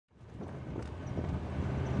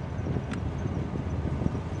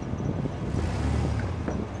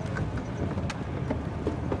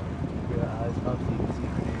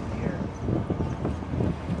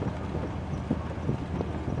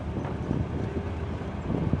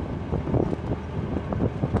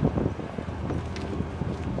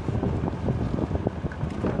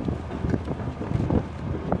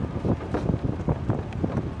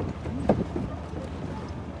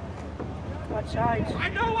died. I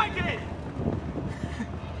know I did!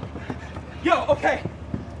 Yo, okay.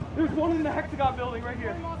 There's one in the Hexagon building right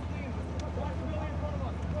here.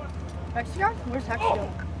 Hexagon? Where's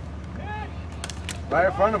Hexagon? Right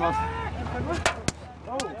in front of us.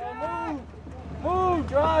 Oh, move,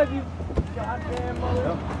 drive, you goddamn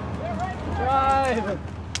mother. Drive.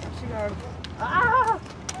 Hexagon. Ah!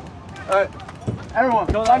 All right, everyone,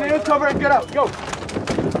 find this cover and get out. Go.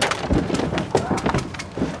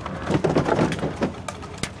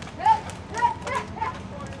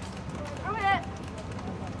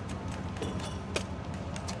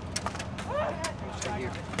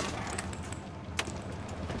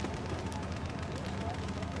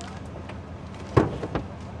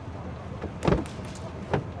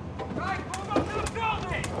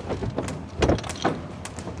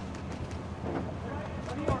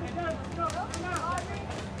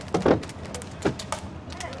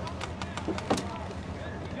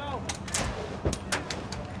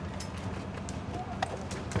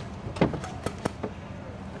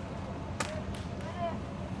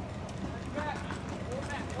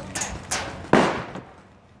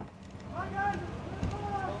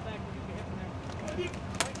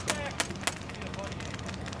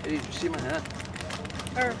 Hey, did you see my hat?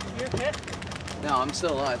 Or your hit? No, I'm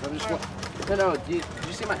still alive. I'm just. No, did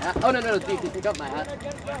you see my hat? Oh, no, Deke, pick up my hat.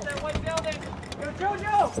 That white building. Yo,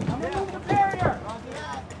 Jojo, I'm gonna move the barrier.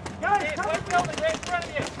 Guys, white building right in front of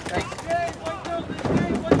you. Thanks. James, white building,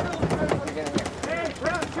 white building. You're getting here. Hey,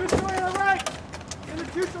 Brown, 2-story on the right. In the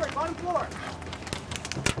 2-story, bottom floor.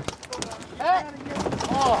 Hey!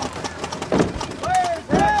 Oh! Where's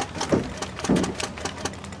that?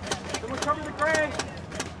 Someone cover the crane.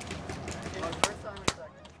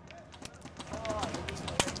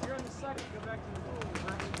 You're in the second, go back to the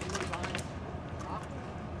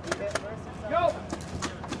Yo!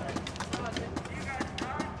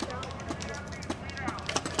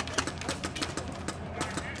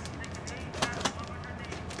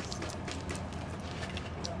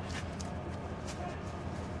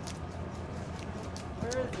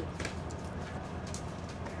 Where is it?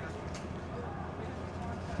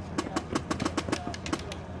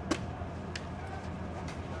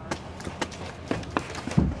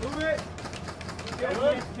 Move it!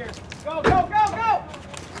 Go, go, go, go!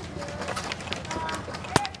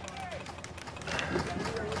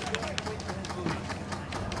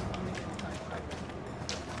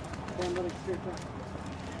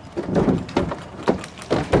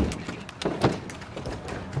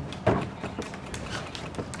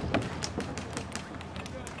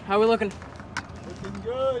 How are we looking? Looking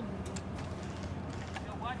good.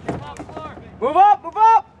 Move up, move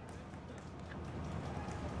up!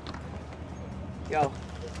 Yo,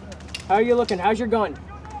 how are you looking? How's your gun?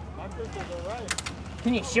 My pistols are right.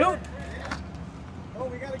 Can you shoot? Oh,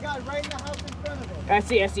 we got a guy right in the house in front of us. I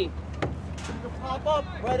see, I see. You can pop up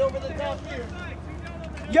right over the top here.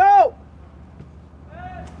 Yo!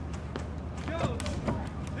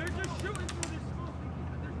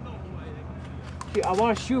 Dude, I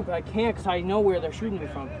want to shoot, but I can't because I know where they're shooting me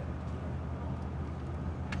from.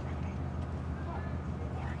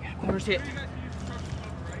 Corner's hit.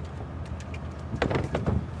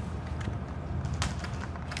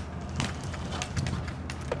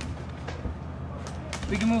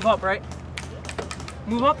 We can move up, right?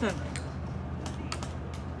 Move up then.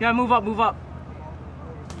 Yeah, move up, move up.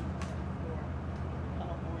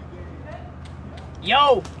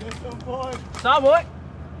 Yo! Get some boy. Stop, boy.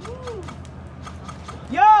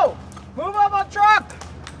 Yo! Move up on truck!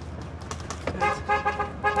 Oh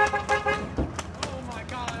my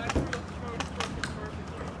god, I threw the throat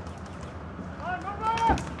perfectly. Come on, move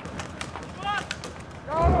up! Come on!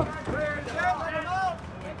 Go! Clear it out, let him out!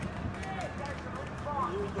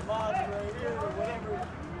 Use the box right here or whatever.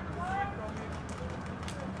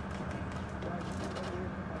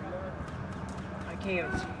 I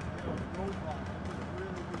can't.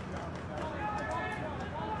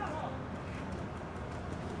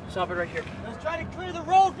 Stop it right here. Let's try to clear the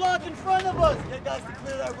roadblock in front of us. Get guys to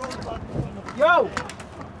clear that roadblock in front of us. Yo!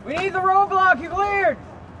 We need the roadblock, you cleared!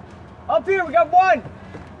 Up here, we got one!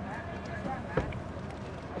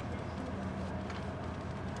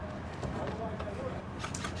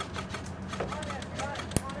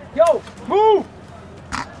 Yo, move!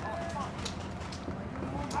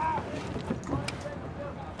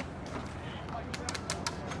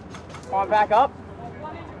 On back up.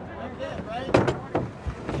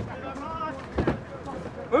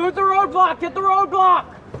 Move the roadblock, get the roadblock!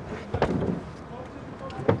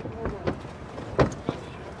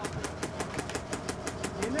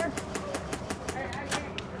 In there?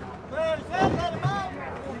 Clear his head, let him out.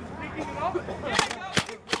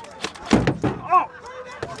 Oh!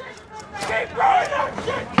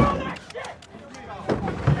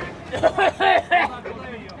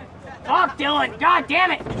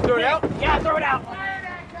 Damn it! You throw it out? Yeah, throw it out.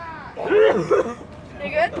 You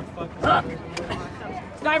good?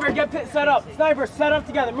 Sniper, get set up. Sniper, set up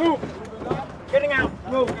together. Move. Getting out.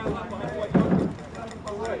 Move.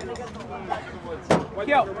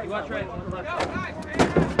 Yo. Watch right.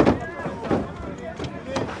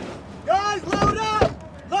 Guys, load up!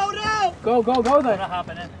 Load up! Go then. I'm not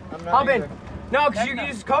hopping in. Hop in. No, because you can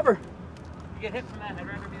use cover. You get hit from that. I'd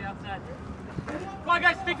rather be outside. Come on,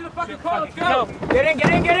 guys, stick to the fucking car. Let's Go. go. Get in.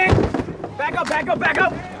 Back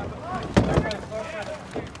up.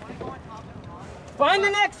 Find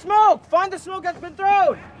the next smoke. Find the smoke that's been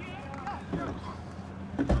thrown.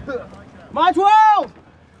 My 12.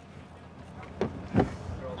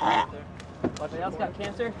 Somebody else got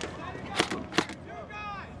cancer?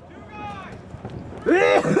 Throw.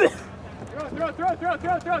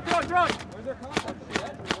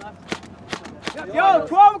 Yo,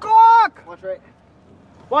 12 o'clock. Watch right.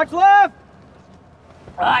 Watch left.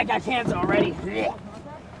 Oh, I got cancer already. You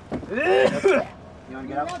want to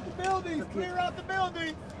get out? Clear out the building. Clear out the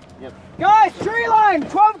building. Yep. Guys, tree line.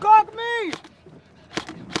 12 o'clock me.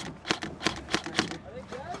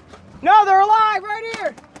 No, they're alive right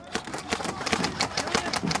here.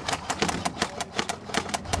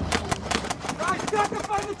 Guys, back up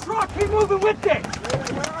on the truck. Keep moving with it.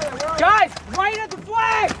 Guys, right at the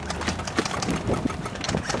flag.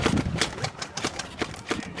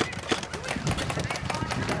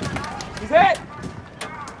 He's hit.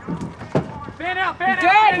 Fan out. He's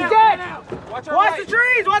dead. Watch the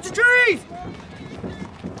trees. Watch the trees.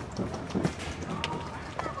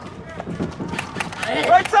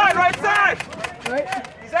 Right side. Right.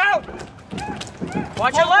 He's out.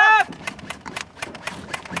 Watch your left.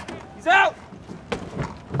 He's out.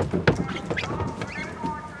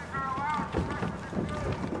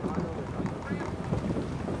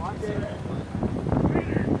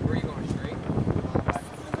 Where are you going, straight?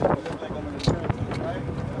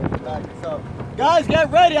 Guys, get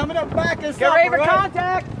ready. I'm gonna back us Get up. ready for all right?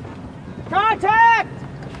 contact. Contact.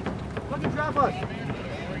 Fucking drop us.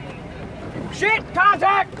 Shit.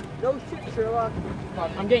 Contact. No shit, Sherlock.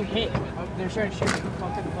 I'm getting hit. They're trying to shoot me.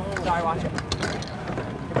 Sorry, watch it.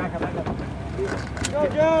 Get back up. Go,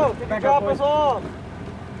 Joe. Back Drop up, us boys. off.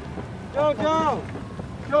 Joe.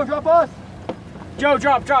 Joe, drop us. Joe,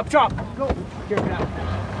 drop. Go. Here, get out.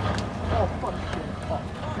 Oh, fuck.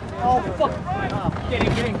 Oh, fuck. Get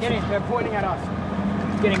in. They're pointing at us.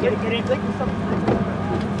 Get in.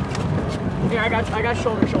 Here, I got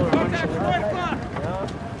shoulder. Contact, right spot.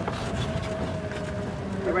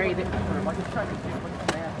 You ready?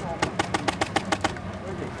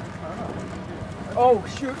 Oh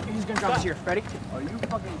shoot, he's gonna drop us here. Ready?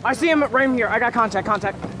 I see him right here. I got contact.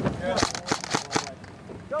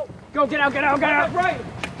 Go, get out. Right.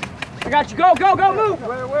 I got you. Go, move.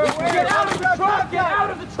 Where? Get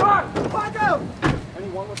out of the truck. Fuck out.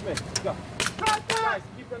 Anyone with me? Go. Contact.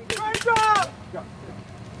 Keep them good. Right up. Go.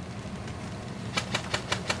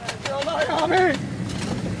 You're lying on me.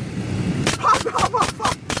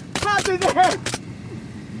 Pop in the head.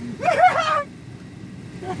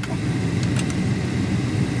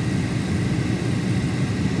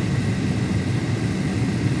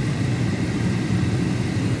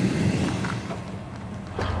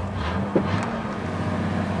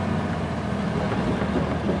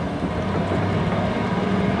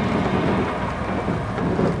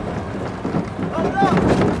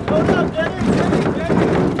 Load up.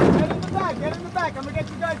 Get in the back. I'm gonna get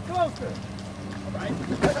you guys closer. All right.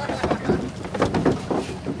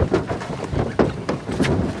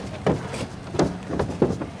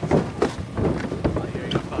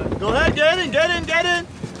 Go ahead, get in.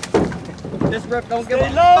 This rep don't give Stay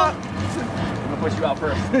a low. fuck. I'm gonna push you out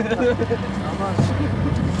first. When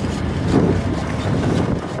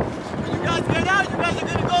you guys get out, you guys are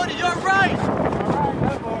gonna go to your right.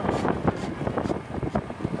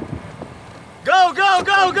 Go.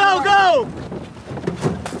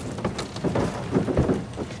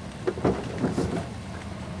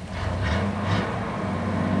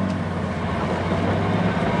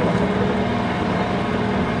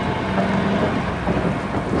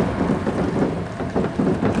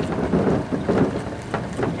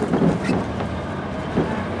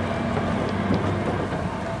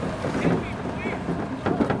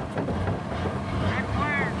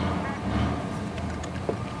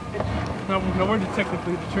 No, we're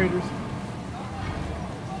technically the traders.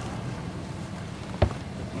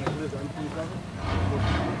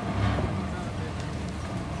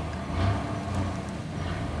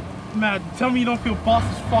 Matt, tell me you don't feel boss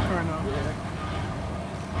as fuck right now.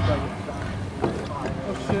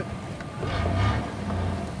 Oh shit.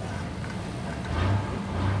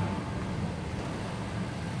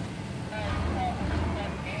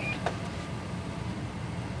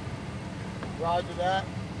 Roger that.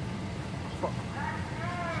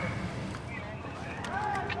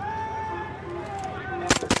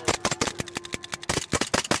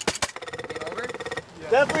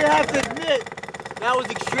 Definitely have to admit, that was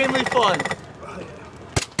extremely fun.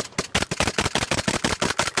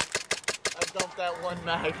 I dumped that one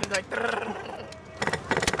mag. It's like,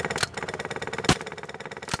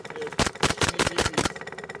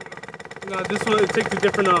 no, this one it takes a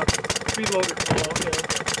different speed loader. oh,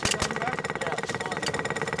 okay.